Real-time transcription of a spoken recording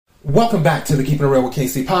Welcome back to the Keeping It Real with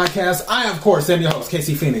KC podcast. I, of course, am your host,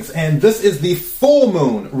 KC Phoenix, and this is the full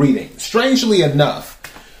moon reading. Strangely enough,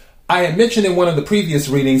 I had mentioned in one of the previous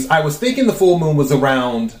readings, I was thinking the full moon was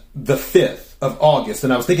around the 5th of August,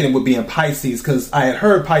 and I was thinking it would be in Pisces because I had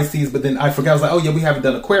heard Pisces, but then I forgot. I was like, oh yeah, we haven't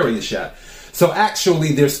done Aquarius yet. So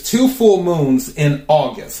actually, there's 2 full moons in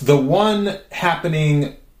August. The one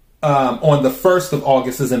happening on the 1st of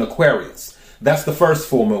August is in Aquarius. That's the first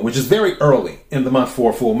full moon, which is very early in the month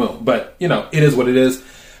for a full moon. But, you know, it is what it is.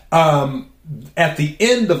 At the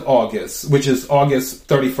end of August, which is August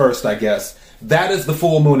 31st, I guess, that is the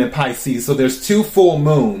full moon in Pisces. So there's 2 full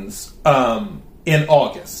moons in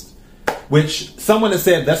August, which someone has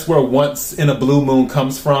said that's where once in a blue moon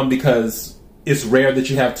comes from because it's rare that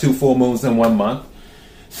you have 2 full moons in 1 month.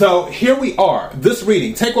 So here we are. This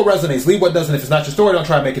reading, take what resonates, leave what doesn't. If it's not your story, don't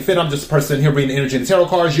try to make it fit. I'm just a person here reading energy and tarot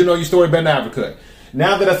cards. You know your story better than I ever could.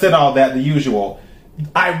 Now that I said all that, the usual,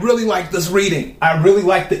 I really like this reading. I really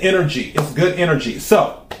like the energy. It's good energy.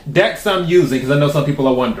 So, decks I'm using, because I know some people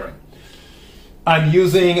are wondering. I'm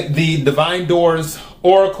using the Divine Doors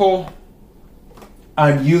Oracle.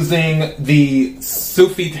 I'm using the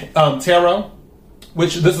Sufi Tarot,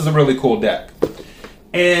 which this is a really cool deck.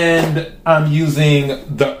 And I'm using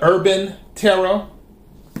the Urban Tarot.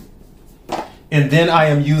 And then I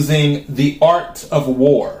am using the Art of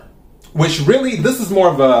War, which really, this is more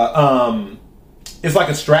of a, it's like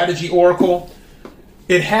a strategy oracle.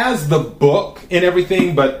 It has the book and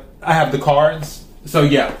everything, but I have the cards. So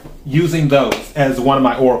yeah, using those as one of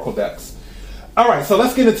my oracle decks. All right, so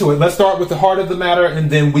let's get into it. Let's start with the heart of the matter,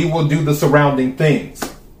 and then we will do the surrounding things.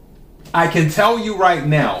 I can tell you right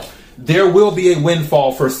now, there will be a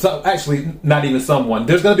windfall for some, actually not even someone.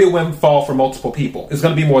 There's going to be a windfall for multiple people. It's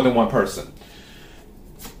going to be more than one person.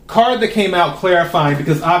 Card that came out clarifying,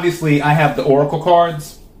 because obviously I have the oracle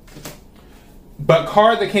cards, but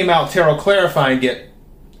card that came out tarot clarifying it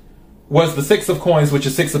was the 6 of Coins, which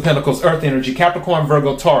is 6 of Pentacles, Earth energy, Capricorn,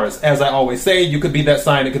 Virgo, Taurus. As I always say, you could be that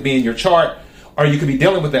sign. It could be in your chart, or you could be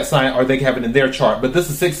dealing with that sign, or they could have it in their chart. But this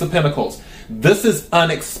is 6 of Pentacles. This is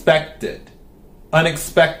unexpected.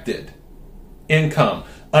 Unexpected income,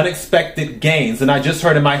 unexpected gains, and I just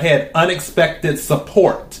heard in my head, unexpected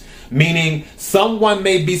support, meaning someone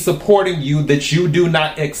may be supporting you that you do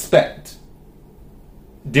not expect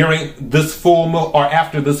during this full moon or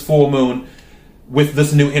after this full moon with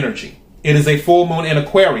this new energy. It is a full moon in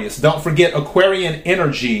Aquarius. Don't forget, Aquarian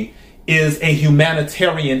energy is a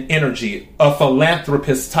humanitarian energy, a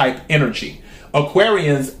philanthropist type energy.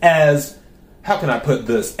 Aquarians, as, how can I put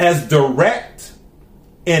this, as direct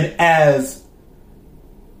and as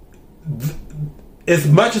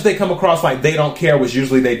much as they come across like they don't care, which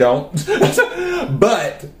usually they don't,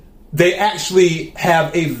 but they actually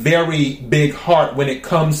have a very big heart when it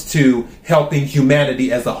comes to helping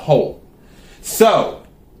humanity as a whole. So,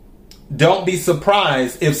 don't be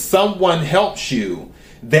surprised if someone helps you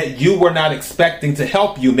that you were not expecting to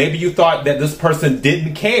help you. Maybe you thought that this person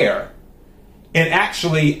didn't care, and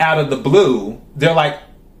actually out of the blue, they're like,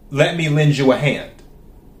 let me lend you a hand.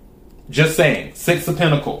 Just saying. 6 of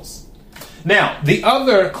Pentacles. Now, the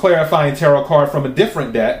other clarifying tarot card from a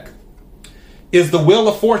different deck is the Wheel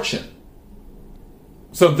of Fortune.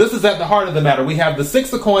 So this is at the heart of the matter. We have the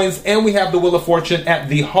 6 of Coins and we have the Wheel of Fortune at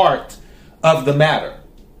the heart of the matter.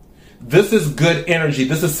 This is good energy.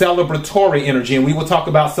 This is celebratory energy, and we will talk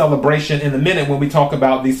about celebration in a minute when we talk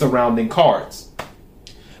about the surrounding cards.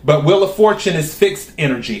 But Wheel of Fortune is fixed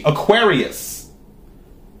energy. Aquarius,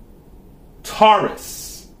 Taurus,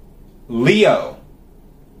 Leo,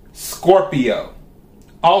 Scorpio.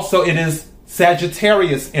 Also, it is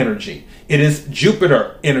Sagittarius energy. It is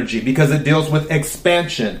Jupiter energy because it deals with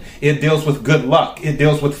expansion. It deals with good luck. It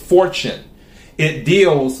deals with fortune. It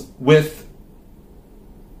deals with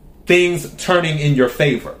things turning in your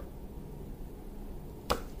favor.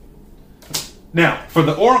 Now, for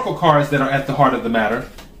the oracle cards that are at the heart of the matter,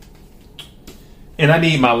 and I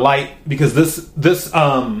need my light because this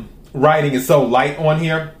writing is so light on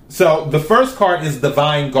here. So the first card is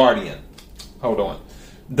Divine Guardian. Hold on.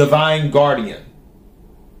 Divine Guardian.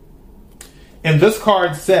 And this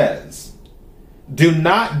card says, do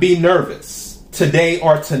not be nervous today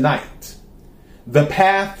or tonight. The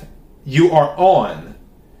path you are on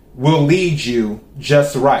will lead you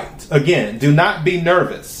just right. Again, do not be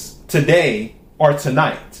nervous today or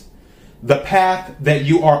tonight. The path that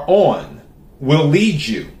you are on will lead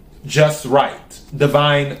you just right.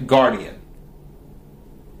 Divine Guardian.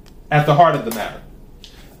 At the heart of the matter.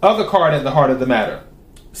 Other card at the heart of the matter.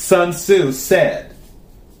 Sun Tzu said,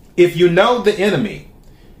 if you know the enemy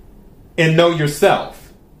and know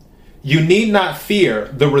yourself, you need not fear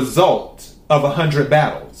the result of 100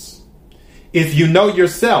 battles. If you know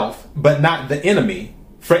yourself, but not the enemy,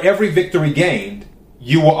 for every victory gained,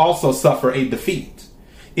 you will also suffer a defeat.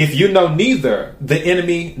 If you know neither the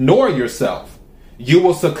enemy nor yourself, you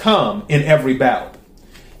will succumb in every battle.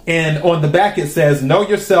 And on the back it says, know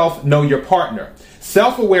yourself, know your partner.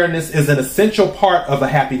 Self-awareness is an essential part of a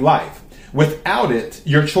happy life. Without it,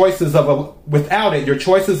 your choices of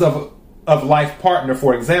life partner,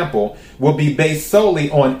 for example, will be based solely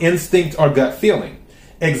on instinct or gut feeling.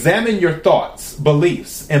 Examine your thoughts,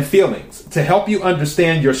 beliefs, and feelings to help you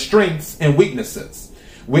understand your strengths and weaknesses,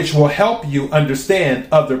 which will help you understand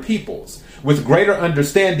other people's. With greater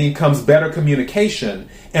understanding comes better communication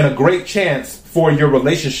and a great chance for your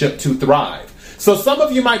relationship to thrive. So some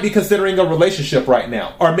of you might be considering a relationship right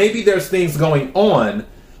now, or maybe there's things going on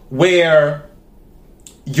where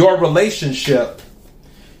your relationship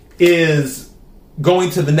is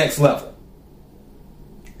going to the next level.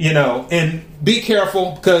 You know, and be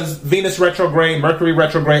careful because Venus retrograde, Mercury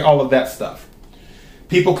retrograde, all of that stuff.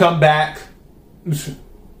 People come back.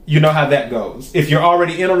 You know how that goes. If you're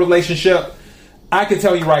already in a relationship, I can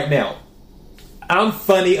tell you right now, I'm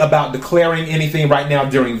funny about declaring anything right now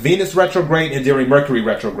during Venus retrograde and during Mercury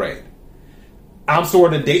retrograde. I'm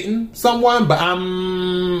sort of dating someone, but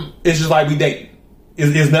it's just like we dating.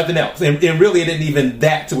 It's nothing else. And really it isn't even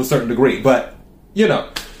that to a certain degree, but you know.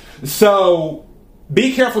 So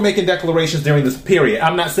be careful making declarations during this period.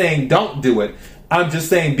 I'm not saying don't do it. I'm just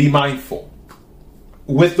saying be mindful.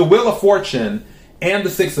 With the Wheel of Fortune and the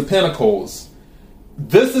Six of Pentacles,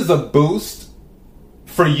 this is a boost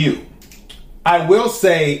for you. I will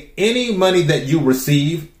say any money that you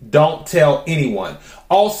receive, don't tell anyone.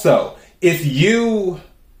 Also, if you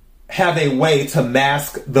have a way to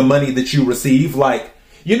mask the money that you receive, like,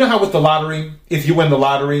 you know how with the lottery, if you win the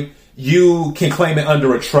lottery, you can claim it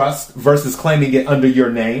under a trust versus claiming it under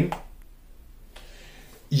your name.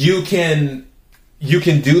 You can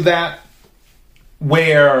do that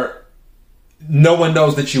where no one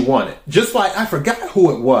knows that you won it. Just like, I forgot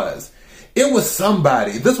who it was. It was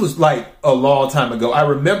somebody. This was like a long time ago. I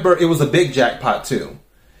remember it was a big jackpot too.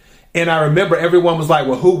 And I remember everyone was like,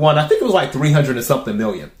 well, who won? I think it was like 300 and something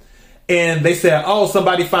million. And they said, oh,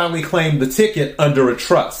 somebody finally claimed the ticket under a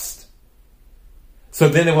trust. So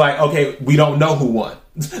then they were like, okay, we don't know who won.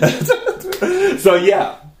 So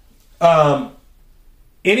yeah,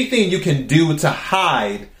 anything you can do to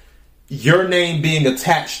hide your name being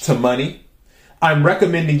attached to money, I'm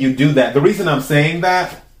recommending you do that. The reason I'm saying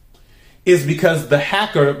that is because the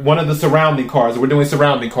hacker, one of the surrounding cards, we're doing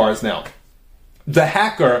surrounding cards now. The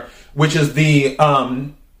hacker, which is the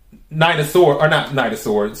Knight of Swords, or not Knight of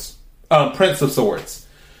Swords, Prince of Swords.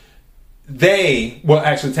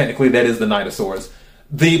 Actually technically that is the Knight of Swords.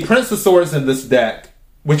 The Prince of Swords in this deck,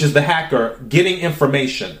 which is the hacker, getting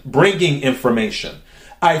information, bringing information.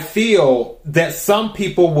 I feel that some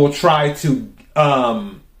people will try to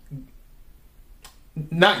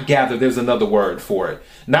not gather, there's another word for it.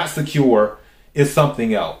 Not secure is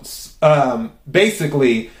something else.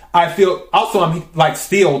 Basically, I feel, also I'm like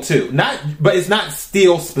steal too. But it's not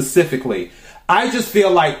steal specifically. I just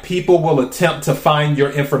feel like people will attempt to find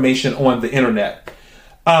your information on the internet.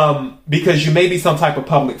 Because you may be some type of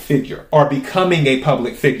public figure or becoming a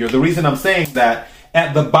public figure. The reason I'm saying that,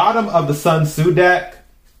 at the bottom of the Sun Tzu deck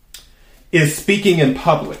is speaking in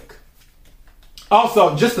public.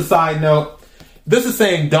 Also, just a side note, this is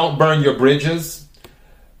saying don't burn your bridges.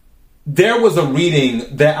 There was a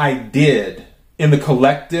reading that I did in the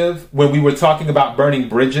collective when we were talking about burning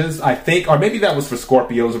bridges, I think, or maybe that was for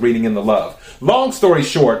Scorpio's reading in the love. Long story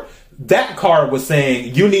short, that card was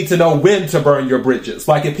saying you need to know when to burn your bridges.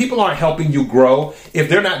 Like if people aren't helping you grow, if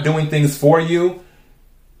they're not doing things for you,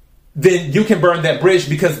 then you can burn that bridge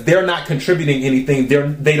because they're not contributing anything.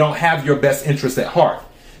 They don't have your best interest at heart.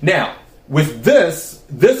 Now, with this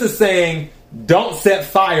is saying don't set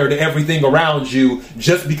fire to everything around you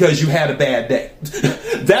just because you had a bad day.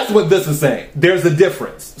 That's what this is saying. There's a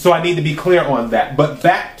difference. So I need to be clear on that. But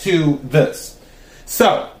back to this.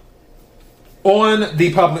 So, on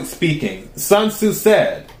the public speaking, Sun Tzu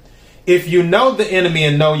said, if you know the enemy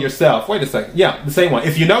and know yourself, wait a second. Yeah, the same one.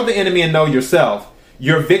 If you know the enemy and know yourself,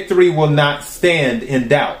 your victory will not stand in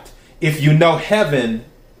doubt. If you know heaven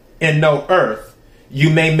and know earth, you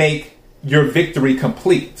may make your victory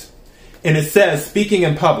complete. And it says, speaking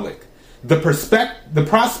in public, the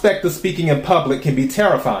prospect of speaking in public can be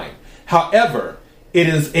terrifying. However, it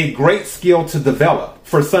is a great skill to develop.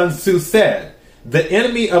 For Sun Tzu said, the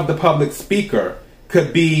enemy of the public speaker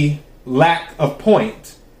could be lack of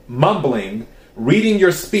point, mumbling, reading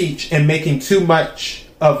your speech, and making too much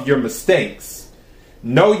of your mistakes.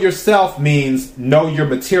 Know yourself means know your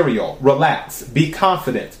material. Relax. Be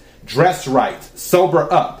confident. dress right,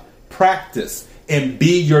 sober up, practice, and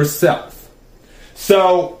be yourself.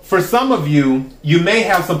 So for some of you, you may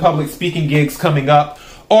have some public speaking gigs coming up,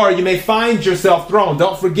 or you may find yourself thrown.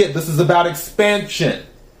 Don't forget, this is about expansion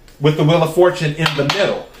with the Wheel of Fortune in the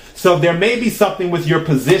middle. So there may be something with your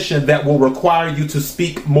position that will require you to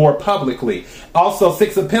speak more publicly. Also,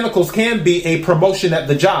 Six of Pentacles can be a promotion at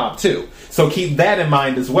the job too. So keep that in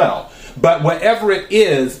mind as well. But whatever it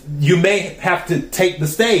is, you may have to take the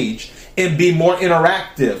stage and be more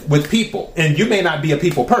interactive with people. And you may not be a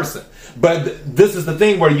people person, but this is the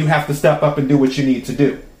thing where you have to step up and do what you need to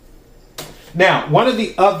do. Now, one of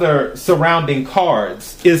the other surrounding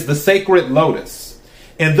cards is the Sacred Lotus.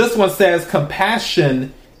 And this one says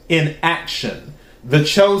compassion in action, the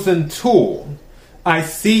chosen tool. I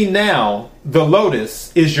see now the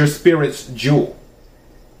lotus is your spirit's jewel.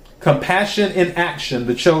 Compassion in action,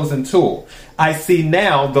 the chosen tool. I see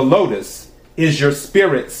now the lotus is your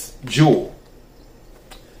spirit's jewel.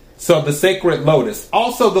 So the sacred lotus.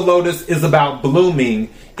 Also, the lotus is about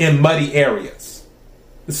blooming in muddy areas.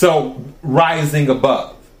 So rising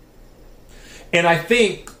above. And I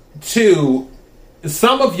think, too,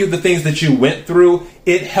 some of you, the things that you went through,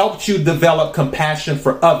 it helped you develop compassion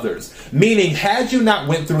for others. Meaning, had you not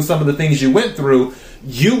went through some of the things you went through,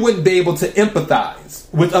 you wouldn't be able to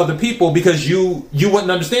empathize with other people because you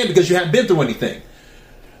wouldn't understand because you hadn't been through anything.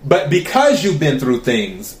 But because you've been through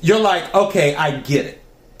things, you're like, okay, I get it.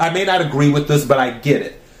 I may not agree with this, but I get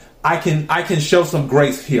it. I can show some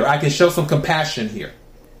grace here. I can show some compassion here.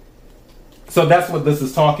 So that's what this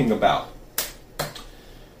is talking about.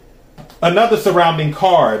 Another surrounding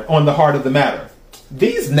card on the heart of the matter.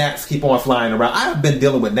 These gnats keep on flying around. I've been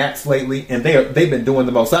dealing with gnats lately, and they've been doing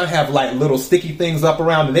the most. I have like little sticky things up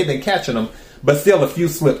around, and they've been catching them, but still a few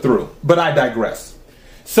slip through. But I digress.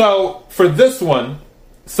 So for this one,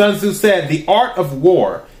 Sun Tzu said, the art of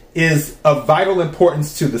war is of vital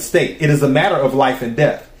importance to the state. It is a matter of life and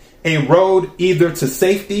death, a road either to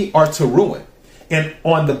safety or to ruin. And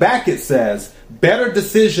on the back it says, better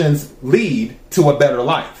decisions lead to a better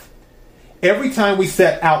life. Every time we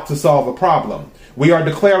set out to solve a problem, we are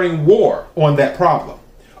declaring war on that problem.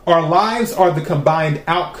 Our lives are the combined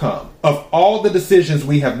outcome of all the decisions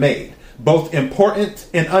we have made, both important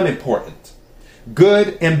and unimportant,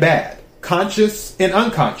 good and bad, conscious and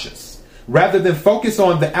unconscious. Rather than focus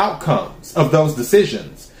on the outcomes of those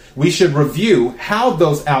decisions, we should review how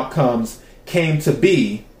those outcomes came to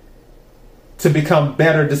be to become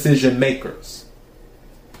better decision makers.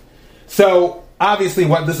 So, obviously,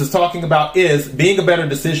 what this is talking about is being a better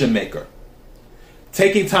decision maker.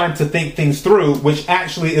 Taking time to think things through, which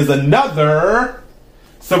actually is another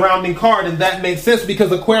surrounding card. And that makes sense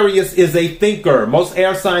because Aquarius is a thinker. Most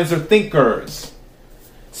air signs are thinkers.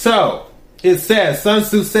 So, it says, Sun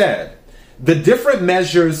Tzu said, the different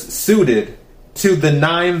measures suited to the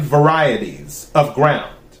 9 varieties of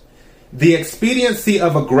ground, the expediency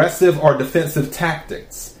of aggressive or defensive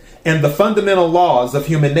tactics, and the fundamental laws of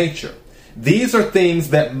human nature. These are things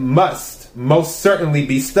that must most certainly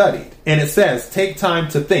be studied. And it says, take time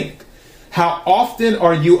to think. How often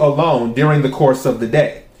are you alone during the course of the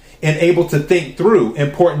day and able to think through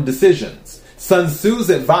important decisions? Sun Tzu's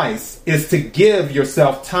advice is to give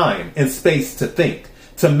yourself time and space to think,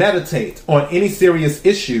 to meditate on any serious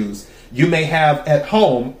issues you may have at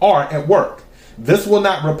home or at work. This will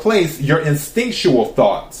not replace your instinctual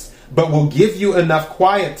thoughts, but will give you enough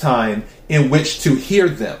quiet time in which to hear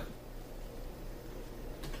them.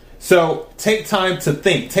 So take time to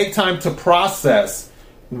think. Take time to process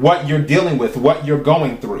what you're dealing with, what you're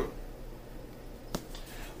going through.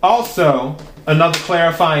 Also, another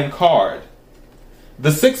clarifying card.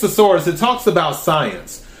 The Six of Swords, it talks about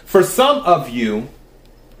science. For some of you,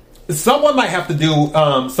 someone might have to do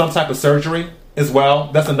some type of surgery as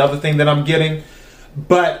well. That's another thing that I'm getting.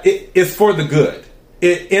 But it's for the good.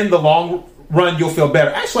 In the long run, you'll feel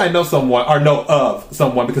better. Actually, I know someone, or know of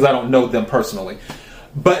someone, because I don't know them personally.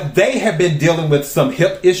 But they have been dealing with some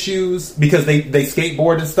hip issues because they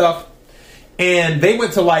skateboard and stuff. And they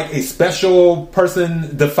went to like a special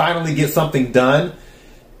person to finally get something done.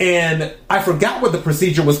 And I forgot what the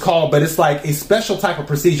procedure was called, but it's like a special type of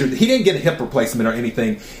procedure. He didn't get a hip replacement or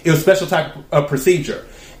anything. It was a special type of procedure.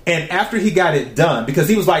 And after he got it done, because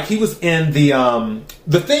he was in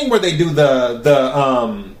the thing where they do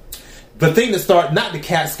the thing that starts, not the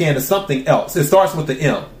CAT scan, is something else. It starts with the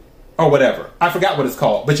M. Or whatever. I forgot what it's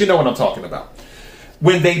called, but you know what I'm talking about.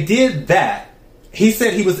 When they did that, he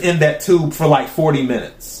said he was in that tube for like 40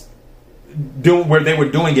 minutes, where they were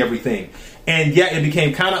doing everything. And yeah, it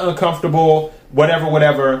became kind of uncomfortable,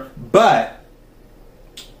 whatever. But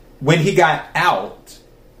when he got out,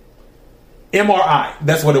 MRI.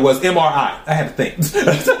 That's what it was. MRI. I had to think.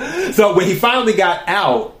 So when he finally got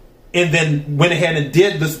out and then went ahead and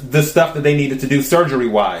did the stuff that they needed to do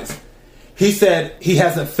surgery-wise, he said he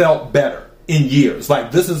hasn't felt better in years.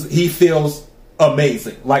 Like he feels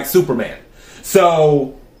amazing, like Superman.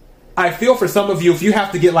 So I feel for some of you, if you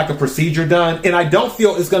have to get like a procedure done, and I don't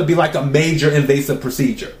feel it's going to be like a major invasive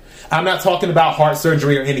procedure. I'm not talking about heart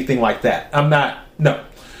surgery or anything like that. No.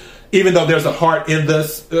 Even though there's a heart in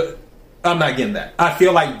this, I'm not getting that. I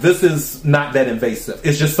feel like this is not that invasive.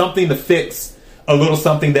 It's just something to fix a little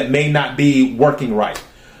something that may not be working right.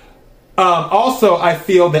 Also, I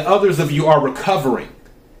feel that others of you are recovering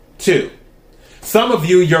too. Some of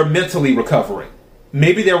you, you're mentally recovering.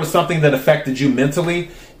 Maybe there was something that affected you mentally,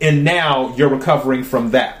 and now you're recovering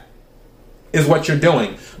from that, is what you're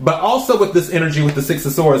doing. But also with this energy, with the Six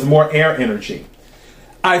of Swords, more air energy.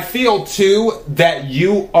 I feel too that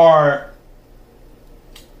you are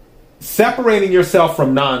separating yourself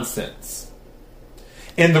from nonsense.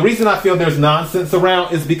 And the reason I feel there's nonsense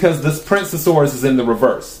around is because this Prince of Swords is in the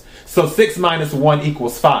reverse. So 6 minus 1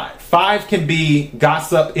 equals 5. 5 can be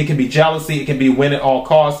gossip, it can be jealousy, it can be win at all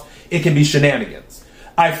costs, it can be shenanigans.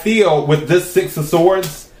 I feel with this Six of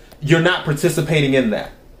Swords, you're not participating in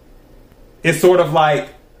that. It's sort of like,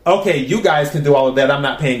 okay, you guys can do all of that, I'm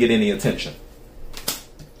not paying it any attention.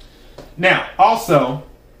 Now, also,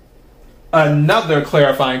 another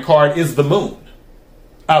clarifying card is the moon.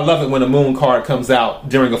 I love it when a moon card comes out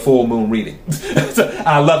during a full moon reading.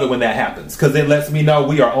 I love it when that happens because it lets me know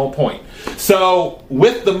we are on point. So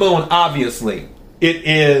with the moon, obviously, it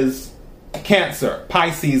is Cancer,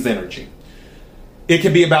 Pisces energy. It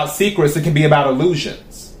can be about secrets. It can be about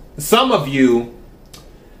illusions. Some of you,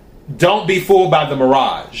 don't be fooled by the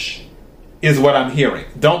mirage, is what I'm hearing.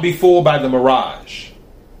 Don't be fooled by the mirage.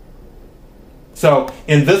 So,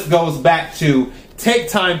 and this goes back to take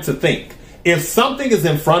time to think. If something is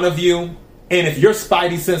in front of you, and if your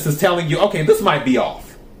spidey sense is telling you, okay, this might be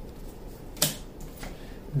off,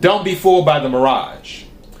 don't be fooled by the mirage.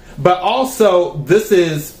 But also, this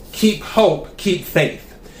is keep hope, keep faith.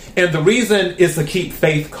 And the reason it's a keep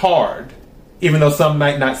faith card, even though some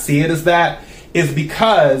might not see it as that, is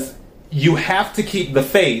because you have to keep the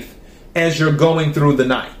faith as you're going through the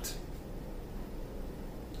night.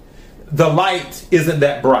 The light isn't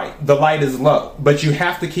that bright. The light is low. But you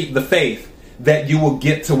have to keep the faith that you will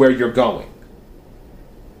get to where you're going.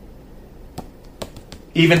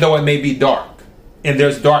 Even though it may be dark and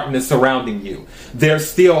there's darkness surrounding you, there's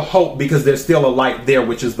still hope because there's still a light there,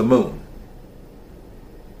 which is the moon.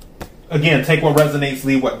 Again, take what resonates,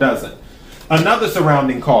 leave what doesn't. Another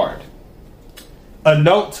surrounding card. A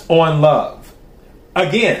note on love.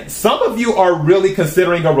 Again, some of you are really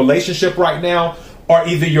considering a relationship right now, or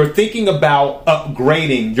either you're thinking about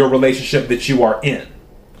upgrading your relationship that you are in.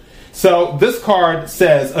 So this card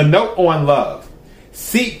says, a note on love.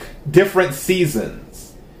 Seek different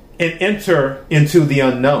seasons and enter into the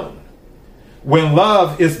unknown. When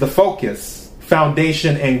love is the focus,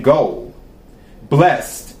 foundation, and goal,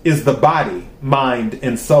 blessed is the body, mind,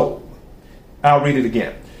 and soul. I'll read it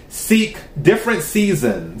again. Seek different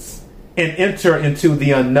seasons and enter into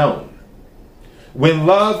the unknown. When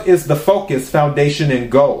love is the focus, foundation,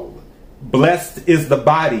 and goal, blessed is the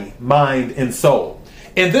body, mind, and soul.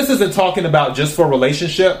 And this isn't talking about just for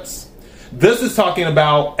relationships. This is talking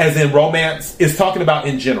about, as in romance, it's talking about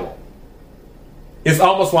in general. It's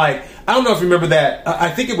almost like, I don't know if you remember that,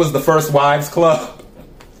 I think it was the First Wives Club,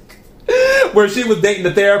 where she was dating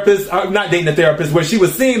the therapist, not dating the therapist, where she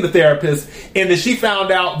was seeing the therapist, and then she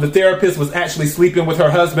found out the therapist was actually sleeping with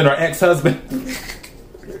her husband or ex-husband.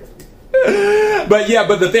 But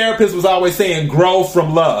the therapist was always saying, grow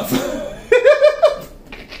from love.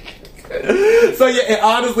 So yeah, and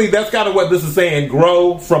honestly, that's kind of what this is saying,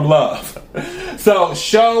 grow from love. So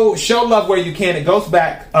show love where you can. It goes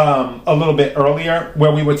back a little bit earlier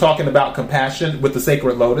where we were talking about compassion with the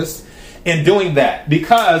sacred lotus. And doing that,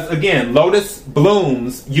 because again, lotus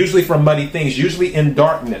blooms usually from muddy things, usually in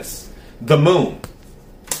darkness, the moon.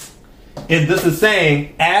 And this is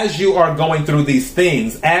saying, as you are going through these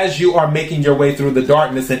things, as you are making your way through the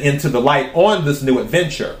darkness and into the light on this new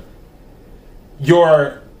adventure,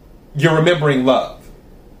 you're remembering love.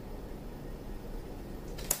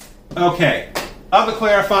 Okay. Other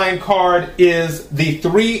clarifying card is the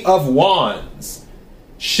Three of Wands.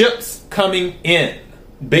 Ships coming in.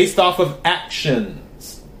 Based off of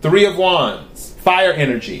actions. Three of Wands. Fire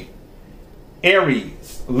energy.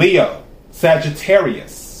 Aries. Leo.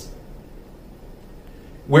 Sagittarius.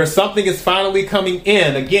 Where something is finally coming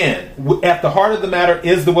in. Again, at the heart of the matter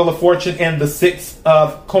is the Wheel of Fortune and the Six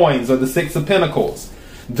of Coins or the Six of Pentacles.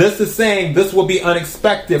 This is saying this will be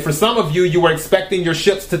unexpected. For some of you, you were expecting your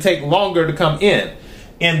ships to take longer to come in.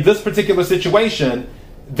 In this particular situation,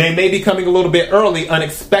 they may be coming a little bit early,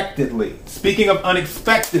 unexpectedly. Speaking of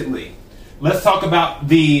unexpectedly, let's talk about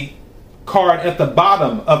the card at the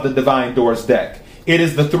bottom of the Divine Doors deck. It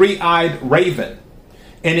is the three-eyed raven.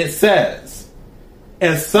 And it says,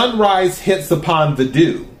 as sunrise hits upon the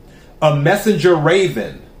dew, a messenger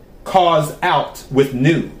raven calls out with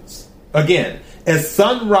news. Again, as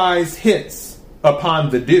sunrise hits upon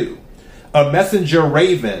the dew, a messenger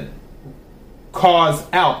raven calls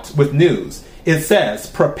out with news. It says,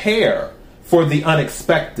 prepare for the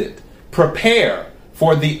unexpected. Prepare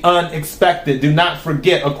for the unexpected. Do not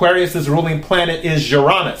forget, Aquarius's ruling planet is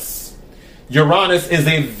Uranus. Uranus is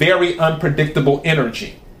a very unpredictable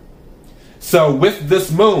energy. So with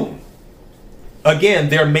this moon, again,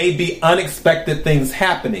 there may be unexpected things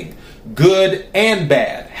happening, good and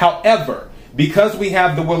bad. However, because we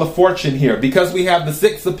have the Wheel of Fortune here, because we have the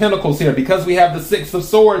Six of Pentacles here, because we have the Six of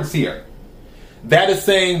Swords here, that is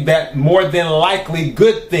saying that more than likely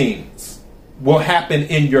good things will happen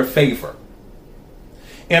in your favor.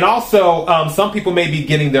 And also, some people may be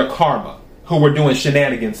getting their karma who were doing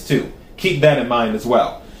shenanigans too. Keep that in mind as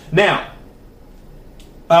well. Now,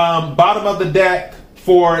 bottom of the deck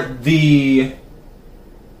for the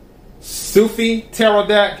Sufi Tarot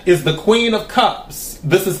deck is the Queen of Cups.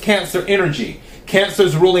 This is Cancer energy.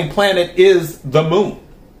 Cancer's ruling planet is the moon.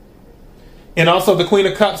 And also the Queen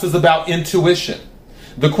of Cups is about intuition.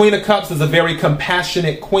 The Queen of Cups is a very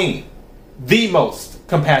compassionate queen. The most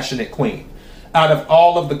compassionate queen out of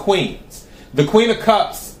all of the queens. The Queen of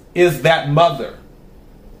Cups is that mother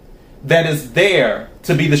that is there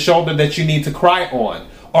to be the shoulder that you need to cry on,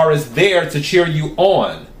 or is there to cheer you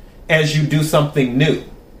on as you do something new.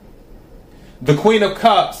 The Queen of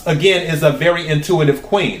Cups, again, is a very intuitive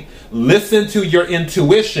queen. Listen to your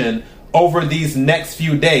intuition over these next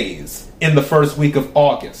few days in the first week of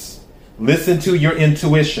August. Listen to your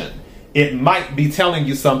intuition. It might be telling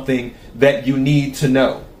you something that you need to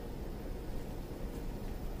know.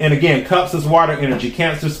 And again, Cups is water energy.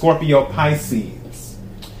 Cancer, Scorpio, Pisces.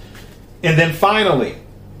 And then finally,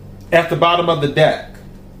 at the bottom of the deck,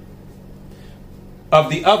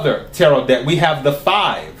 of the other tarot deck, we have the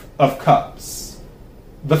Five of Cups.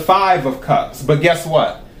 The Five of Cups. But guess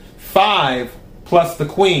what? 5 plus the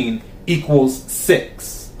Queen equals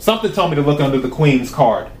 6. Something told me to look under the Queen's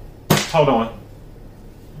card. Hold on.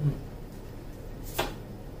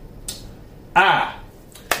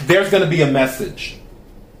 There's going to be a message.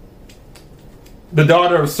 The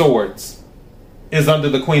Daughter of Swords is under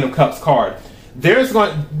the Queen of Cups card. There's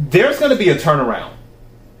going to be a turnaround.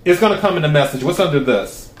 It's going to come in a message. What's under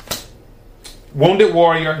this? Wounded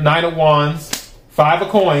Warrior, 9 of Wands, 5 of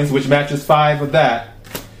Coins, which matches 5 of that,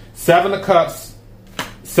 7 of Cups,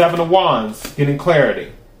 7 of Wands, getting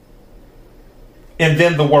clarity. And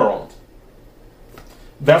then the World.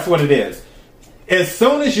 That's what it is. As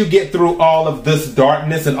soon as you get through all of this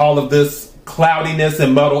darkness and all of this cloudiness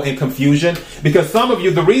and muddle and confusion, because some of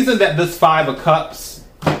you, the reason that this 5 of Cups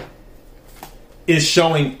is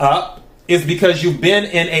showing up is because you've been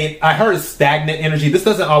in I heard stagnant energy. This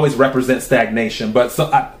doesn't always represent stagnation, but so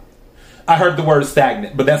I heard the word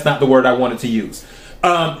stagnant, but that's not the word I wanted to use.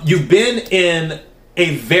 You've been in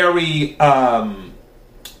a very,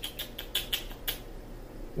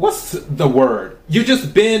 what's the word? You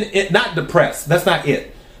just been, not depressed. That's not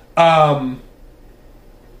it.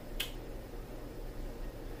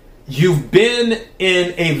 You've been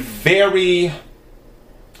in a very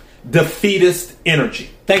defeatist energy.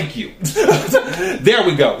 Thank you. There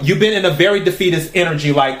we go. You've been in a very defeatist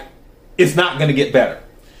energy, like it's not going to get better.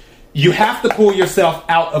 You have to pull yourself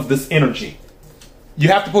out of this energy. You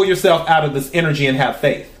have to pull yourself out of this energy and have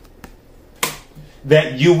faith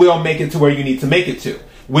that you will make it to where you need to make it to.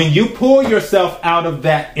 When you pull yourself out of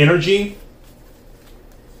that energy,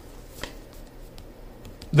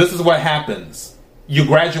 this is what happens. You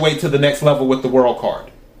graduate to the next level with the World card.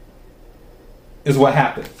 Is what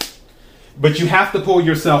happens. But you have to pull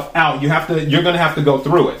yourself out. You're going to have to go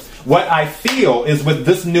through it. What I feel is with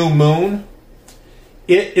this new moon,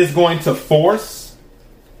 it is going to force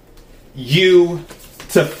you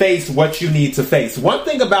to face what you need to face. One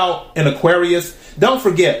thing about an Aquarius, don't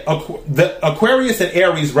forget, the Aquarius and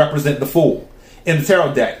Aries represent the Fool in the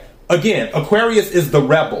tarot deck. Again, Aquarius is the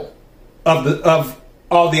rebel of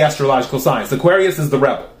all the astrological signs. Aquarius is the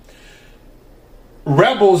rebel.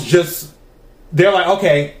 Rebels just, they're like,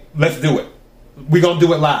 okay, let's do it. We're going to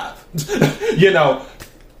do it live. You know,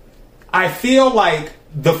 I feel like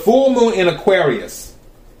the full moon in Aquarius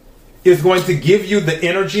is going to give you the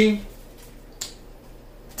energy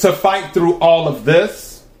to fight through all of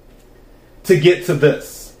this to get to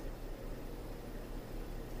this.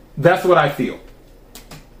 That's what I feel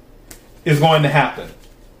is going to happen.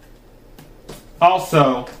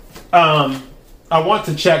 Also, I want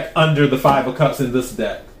to check under the Five of Cups in this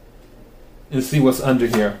deck and see what's under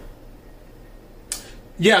here.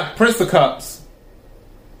 Yeah, Prince of Cups.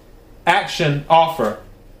 Action, offer.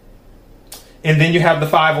 And then you have the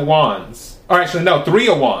Five of Wands. Or actually, no, Three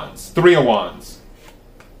of Wands. Three of Wands.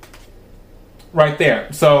 Right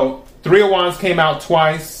there. So, Three of Wands came out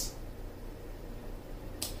twice.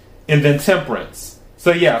 And then Temperance.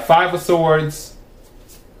 So yeah, Five of Swords,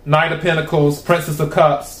 Knight of Pentacles, Princess of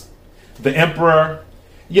Cups, the Emperor.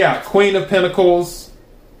 Yeah, Queen of Pentacles,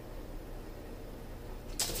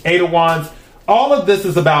 Eight of Wands. All of this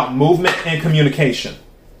is about movement and communication.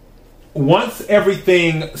 Once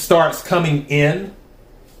everything starts coming in,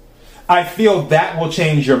 I feel that will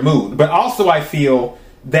change your mood. But also I feel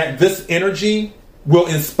that this energy will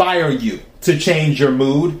inspire you to change your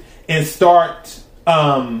mood and start...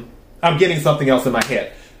 I'm getting something else in my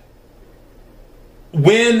head.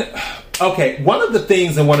 One of the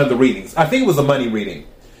things in one of the readings, I think it was a money reading,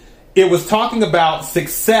 it was talking about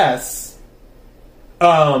success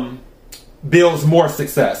builds more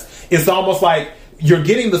success. It's almost like you're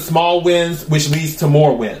getting the small wins, which leads to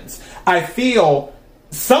more wins. I feel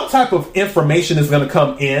some type of information is going to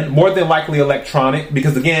come in, more than likely electronic,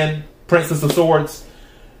 because again, Princess of Swords,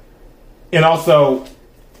 and also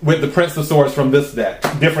with the Prince of Swords from this deck,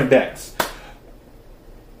 different decks.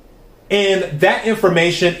 And that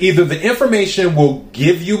information, either the information will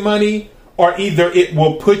give you money, or either it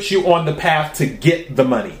will put you on the path to get the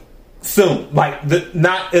money soon. Like,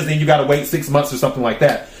 not as in you got to wait 6 months or something like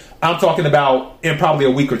that. I'm talking about in probably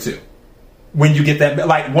a week or two. When you get that,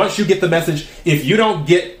 like once you get the message, if you don't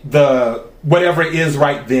get the whatever it is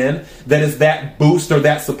right then, that is that boost or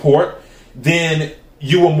that support, then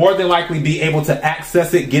you will more than likely be able to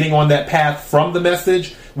access it, getting on that path from the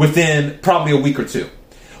message within probably a week or two.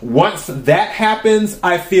 Once that happens,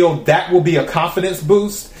 I feel that will be a confidence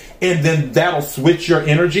boost, and then that'll switch your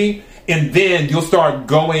energy, and then you'll start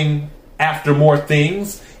going after more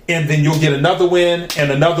things, and then you'll get another win,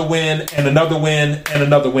 and another win, and another win, and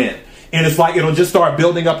another win. And it's like it'll just start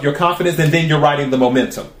building up your confidence, and then you're riding the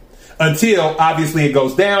momentum. Until, obviously, it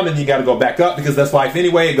goes down, and you got to go back up, because that's life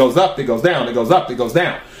anyway. It goes up, it goes down, it goes up, it goes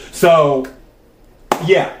down. So,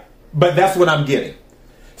 yeah, but that's what I'm getting.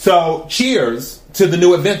 So, cheers to the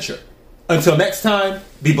new adventure. Until next time,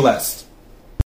 be blessed.